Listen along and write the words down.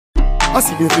I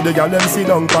see me for the gal them sit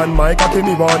down pan my cocky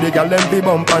me body, gal them be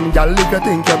bump and gal if you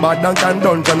think you bad and can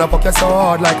dungeon, I fuck you so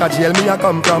hard like a jail me I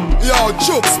come from. Yo,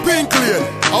 chups, pink lane.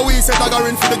 How we say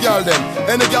daggering for the girl them?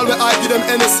 Any girl where I give them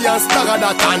Hennessey and stagger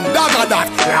that and dagger that.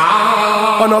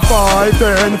 Yeah. On a 5,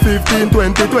 10, 15,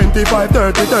 20, 25,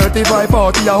 30, 35,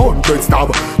 40, 100 stab,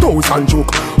 1000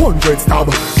 choke, 100 stab,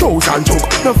 1000 choke.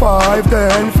 The 5,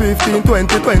 10, 15,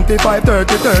 20, 25,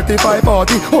 30, 35,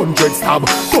 40, 100 stab,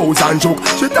 1000 choke.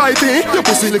 She tighty, your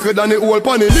pussy liquor than the whole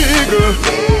pan illegal,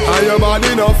 and your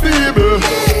body no feeble.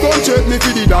 Come check me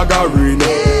for the daggering,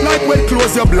 like when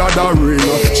close your bladdering.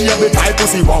 She have the type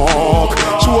pussy walk,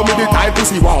 show me the type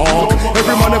pussy walk.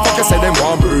 Every motherfucker say them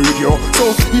want break you, so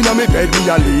inna me bed me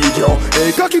a lead you.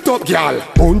 Hey, cock it up, gyal.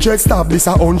 100 stab, this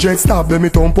a 100 stab. Let me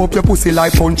thump up your pussy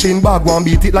like punching bag. Want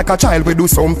beat it like a child we do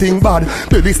something bad.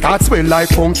 Baby start swell like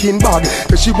pumpkin bag.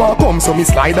 Then she walk come, so me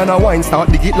slide and a wine.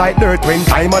 Start dig it like dirt when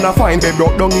time and a fine. Bed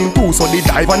broke down in two, so the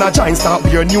dive and a giant. Start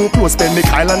wear new clothes, spend me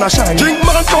Kyle and a shine. Drink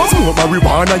man, cause smoke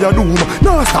marijuana your doom.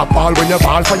 Nah stop all when you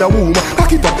fall for your womb.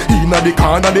 Cock it up inna the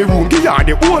corner of the room. Give her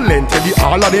the whole length of the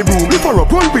all of the room. Lift her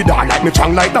up, run with her like me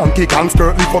strong like Donkey Kong.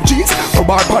 Skirt lift up jeans, rub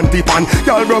her panty pan.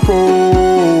 Y'all rock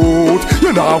out.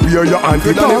 You know wear your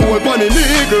auntie down. The whole pan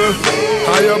illegal,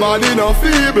 and your body no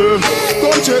feeble.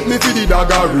 Come check me for the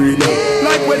daggering,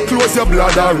 like when close your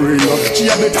bladdering. She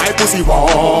have the type pussy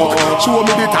walk, show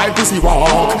me the type pussy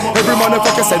walk. Every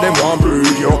motherfucker say them want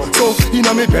break you, so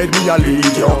inna me bed me a lead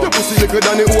you. The pussy liquor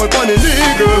than the whole pan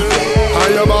illegal,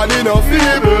 and your body no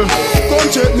feeble. Come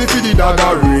check me for the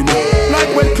daggering, like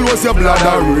when close your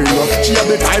bladdering. She have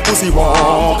the type pussy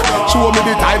walk, show me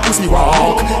the type pussy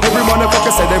walk. Every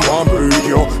motherfucker say them want break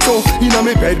you, so inna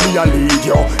me bed me a lead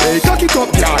you. Hey, cock it up,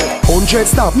 gyal. 100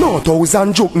 stab, no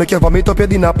 1000 joke. Make you vomit up your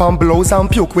dinner pan blouse and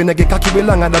puke. When I get cocky way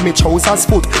longer than me trousers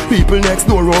foot. People next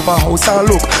door over house and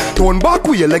look. Turn back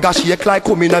with your leg a shake like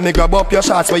coming, and me grab up your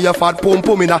shots where your fat pump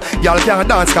inna. Y'all can't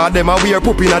dance cause them a wear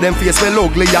poop inna. Them face well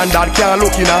ugly and that can't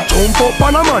look inna. Jump up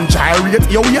on a man gyrate,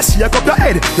 yo you shake up your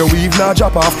head. Your weave now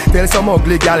drop off. Tell some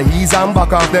ugly gal ease and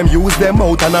back off. Them use them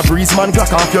out and a breeze man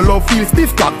clock off. Your love feel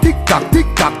stiff cock, tick tock, tick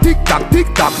tock, tick tock,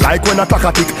 tick tock. Like when a clock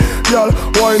a tick. Y'all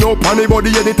wind up on the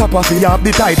body at the top of it. Have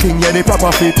the tight thing, yeah the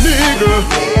proper fit. Legal,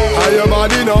 and your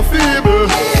body no feeble.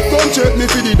 Come check me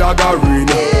for the daggering,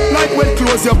 like when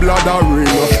close your bladdering.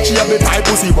 She have the type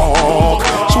pussy walk,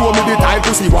 show me the type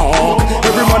pussy walk.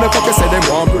 Every motherfucker say them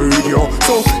want break you,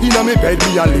 so inna me bed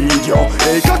me a lead you.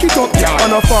 Hey, cock it up, gyal.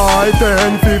 On a 5,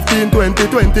 10, 15, 20,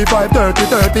 25, 30,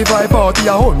 35, 40,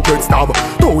 100 stab,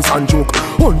 1000 choke,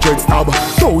 100 stab,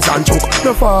 1000 choke.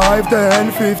 The 5,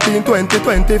 10, 15, 20,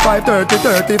 25, 30,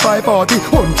 35, 40,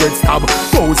 100 stab,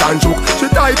 1000 choke. She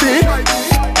tighty.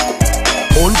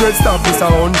 100 stab, this a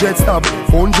 100 stab,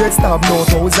 100 stab, no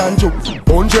 1000 choke.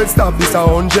 100 stab, this a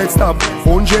 100 stab,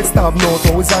 100 stab, no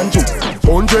 1000 choke.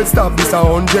 100 stab, this a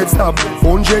 100 stab,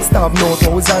 100 stab, no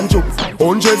 1000 choke.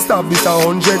 100 stab, this a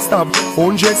 100 stab,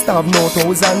 100 stab, no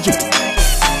 1000 choke.